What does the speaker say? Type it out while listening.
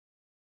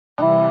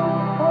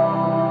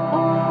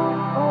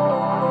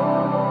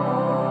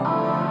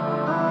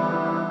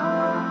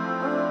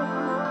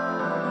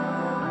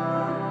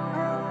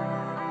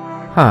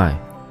Hi,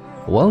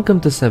 welcome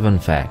to 7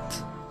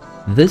 Facts.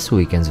 This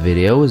weekend's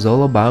video is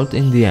all about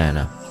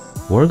Indiana.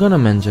 We're gonna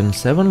mention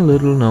 7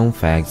 little known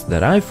facts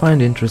that I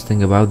find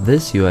interesting about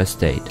this US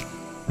state.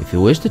 If you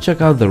wish to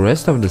check out the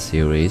rest of the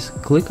series,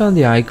 click on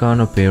the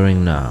icon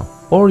appearing now,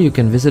 or you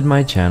can visit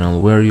my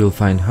channel where you'll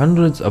find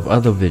hundreds of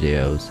other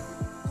videos.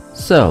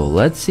 So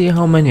let's see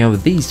how many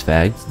of these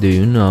facts do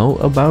you know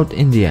about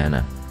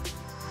Indiana.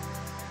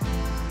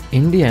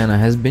 Indiana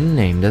has been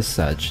named as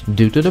such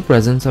due to the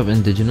presence of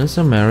indigenous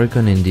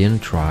American Indian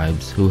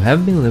tribes who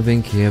have been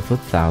living here for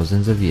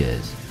thousands of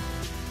years.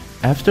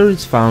 After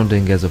its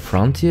founding as a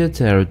frontier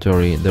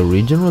territory, the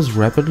region was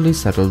rapidly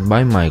settled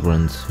by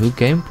migrants who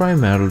came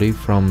primarily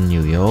from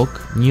New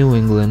York, New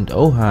England,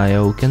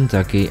 Ohio,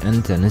 Kentucky,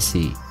 and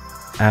Tennessee.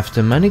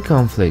 After many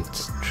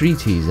conflicts,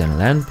 treaties, and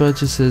land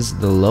purchases,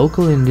 the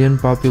local Indian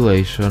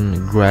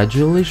population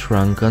gradually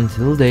shrunk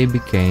until they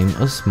became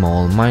a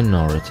small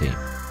minority.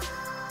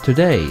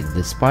 Today,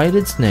 despite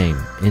its name,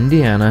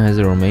 Indiana has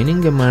a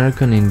remaining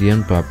American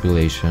Indian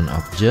population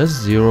of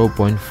just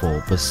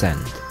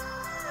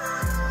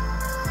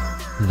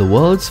 0.4%. The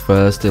world's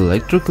first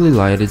electrically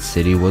lighted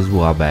city was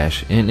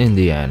Wabash in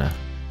Indiana.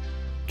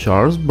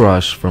 Charles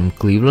Brush from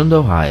Cleveland,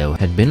 Ohio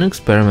had been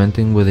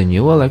experimenting with a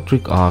new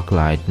electric arc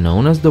light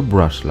known as the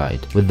brush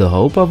light, with the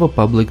hope of a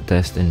public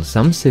test in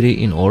some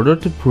city in order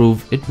to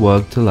prove it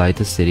worked to light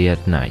a city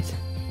at night.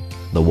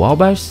 The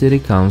Wabash City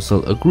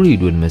Council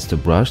agreed with Mr.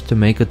 Brush to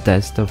make a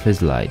test of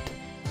his light.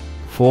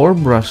 4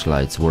 brush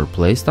lights were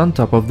placed on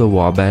top of the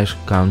Wabash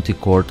County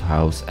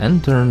Courthouse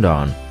and turned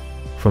on.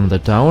 From the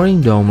towering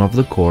dome of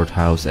the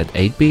courthouse at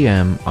 8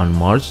 p.m. on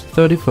March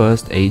 31,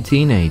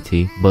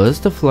 1880,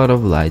 burst a flood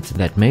of lights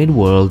that made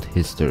world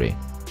history.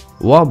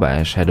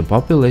 Wabash had a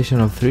population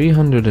of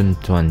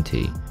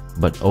 320,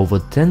 but over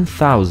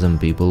 10,000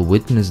 people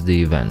witnessed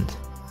the event.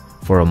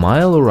 For a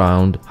mile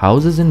around,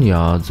 houses and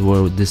yards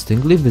were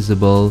distinctly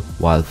visible,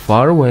 while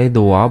far away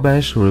the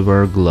Wabash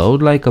River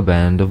glowed like a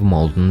band of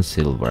molten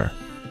silver.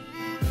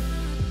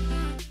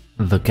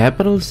 The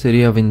capital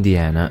city of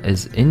Indiana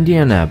is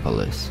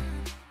Indianapolis.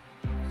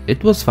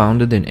 It was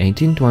founded in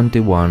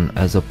 1821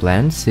 as a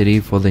planned city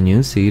for the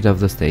new seat of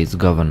the state's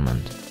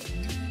government.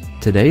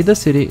 Today the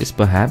city is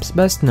perhaps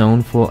best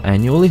known for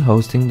annually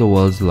hosting the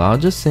world's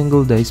largest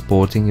single-day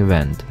sporting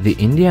event, the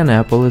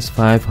Indianapolis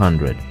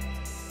 500.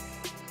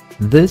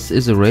 This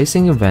is a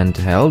racing event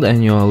held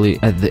annually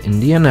at the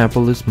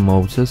Indianapolis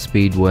Motor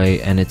Speedway,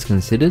 and it's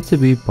considered to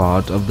be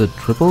part of the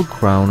Triple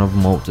Crown of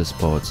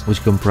Motorsports,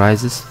 which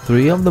comprises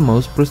 3 of the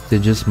most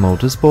prestigious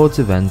motorsports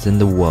events in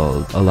the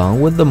world,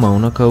 along with the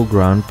Monaco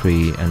Grand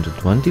Prix and the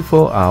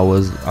 24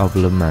 Hours of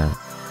Le Mans.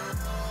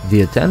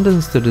 The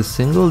attendance to this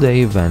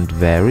single-day event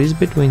varies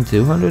between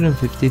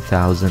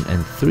 250,000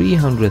 and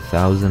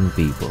 300,000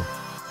 people.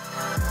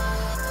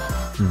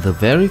 The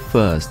very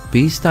first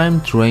peacetime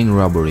train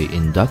robbery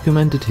in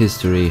documented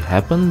history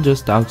happened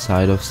just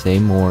outside of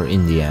Seymour,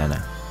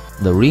 Indiana.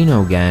 The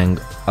Reno Gang,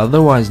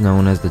 otherwise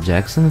known as the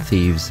Jackson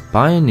Thieves,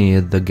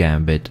 pioneered the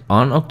gambit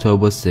on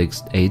October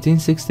 6,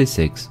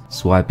 1866,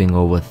 swiping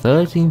over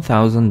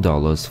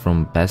 $13,000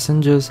 from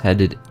passengers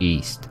headed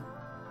east.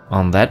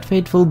 On that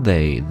fateful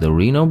day, the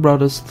Reno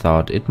brothers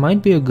thought it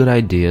might be a good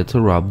idea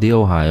to rob the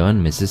Ohio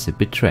and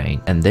Mississippi train,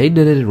 and they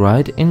did it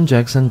right in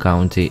Jackson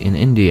County in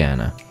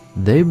Indiana.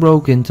 They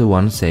broke into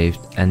one safe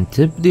and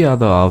tipped the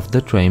other off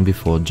the train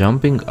before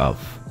jumping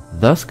off,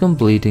 thus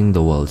completing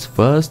the world's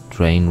first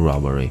train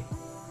robbery.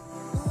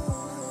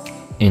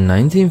 In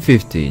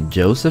 1950,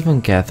 Joseph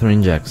and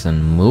Catherine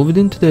Jackson moved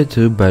into their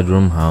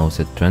 2-bedroom house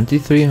at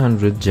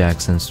 2300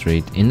 Jackson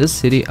Street in the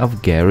city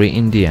of Gary,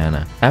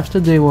 Indiana,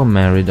 after they were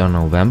married on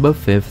November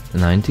 5,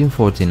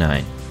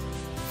 1949.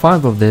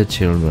 5 of their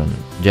children,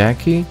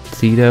 Jackie,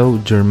 Tito,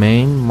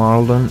 Jermaine,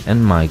 Marlon,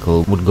 and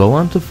Michael, would go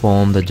on to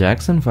form the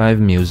Jackson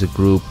 5 music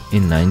group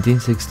in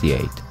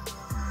 1968.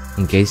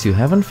 In case you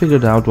haven't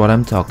figured out what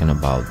I'm talking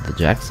about, the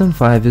Jackson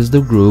 5 is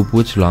the group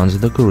which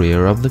launched the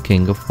career of the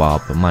king of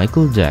pop,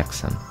 Michael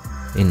Jackson.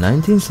 In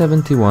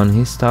 1971,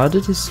 he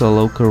started his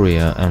solo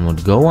career and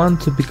would go on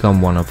to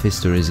become one of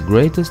history's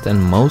greatest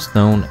and most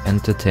known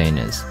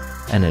entertainers.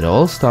 And it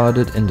all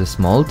started in the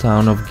small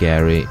town of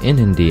Gary in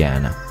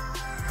Indiana.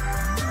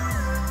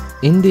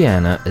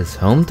 Indiana is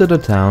home to the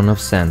town of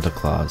Santa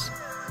Claus.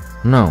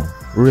 No,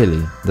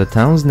 really, the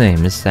town's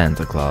name is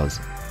Santa Claus.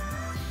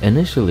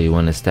 Initially,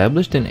 when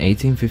established in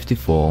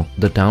 1854,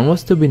 the town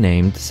was to be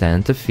named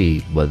Santa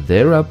Fe, but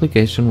their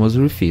application was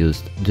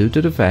refused due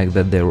to the fact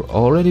that there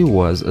already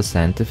was a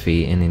Santa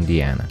Fe in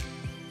Indiana.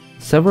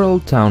 Several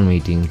town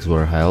meetings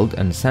were held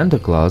and Santa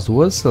Claus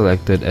was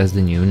selected as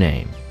the new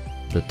name.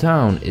 The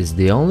town is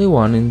the only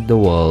one in the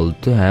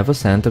world to have a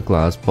Santa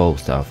Claus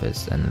post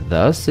office, and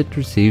thus it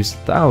receives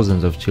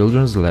thousands of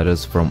children's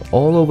letters from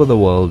all over the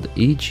world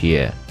each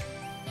year.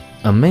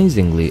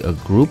 Amazingly, a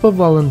group of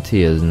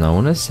volunteers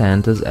known as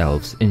Santa's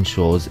Elves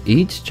ensures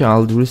each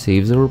child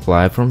receives a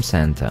reply from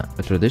Santa,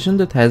 a tradition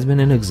that has been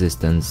in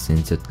existence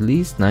since at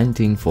least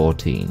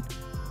 1914.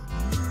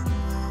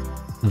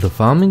 The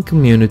farming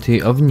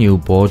community of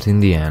Newport,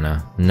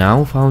 Indiana,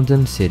 now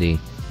Fountain City,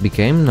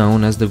 became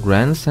known as the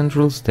Grand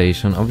Central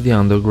Station of the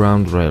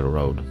Underground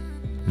Railroad.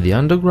 The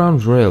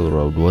Underground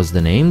Railroad was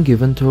the name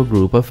given to a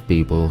group of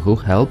people who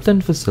helped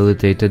and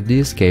facilitated the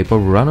escape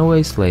of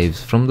runaway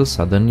slaves from the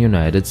southern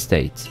United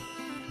States.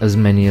 As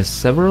many as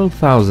several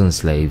thousand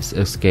slaves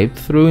escaped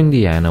through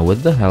Indiana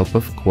with the help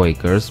of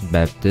Quakers,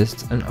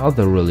 Baptists, and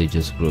other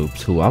religious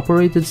groups who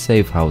operated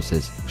safe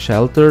houses,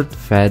 sheltered,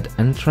 fed,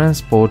 and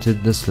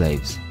transported the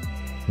slaves.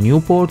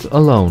 Newport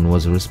alone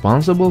was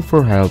responsible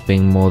for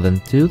helping more than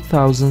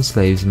 2,000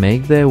 slaves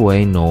make their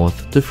way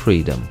north to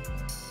freedom.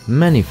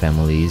 Many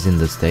families in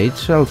the state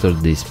sheltered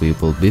these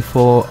people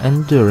before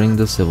and during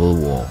the Civil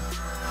War.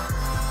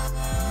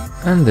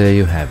 And there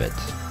you have it.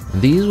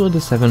 These were the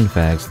 7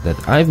 facts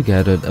that I've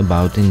gathered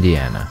about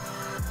Indiana.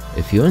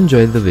 If you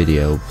enjoyed the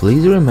video,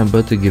 please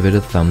remember to give it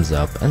a thumbs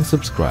up and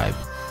subscribe.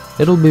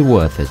 It'll be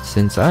worth it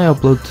since I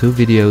upload 2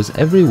 videos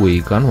every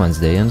week on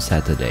Wednesday and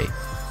Saturday.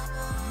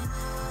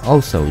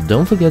 Also,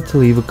 don't forget to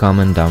leave a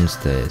comment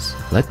downstairs,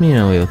 let me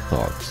know your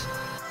thoughts.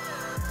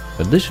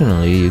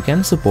 Additionally, you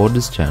can support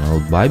this channel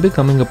by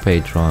becoming a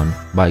patron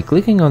by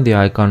clicking on the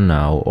icon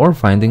now or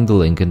finding the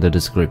link in the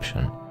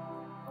description.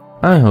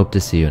 I hope to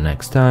see you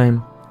next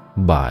time.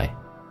 Bye.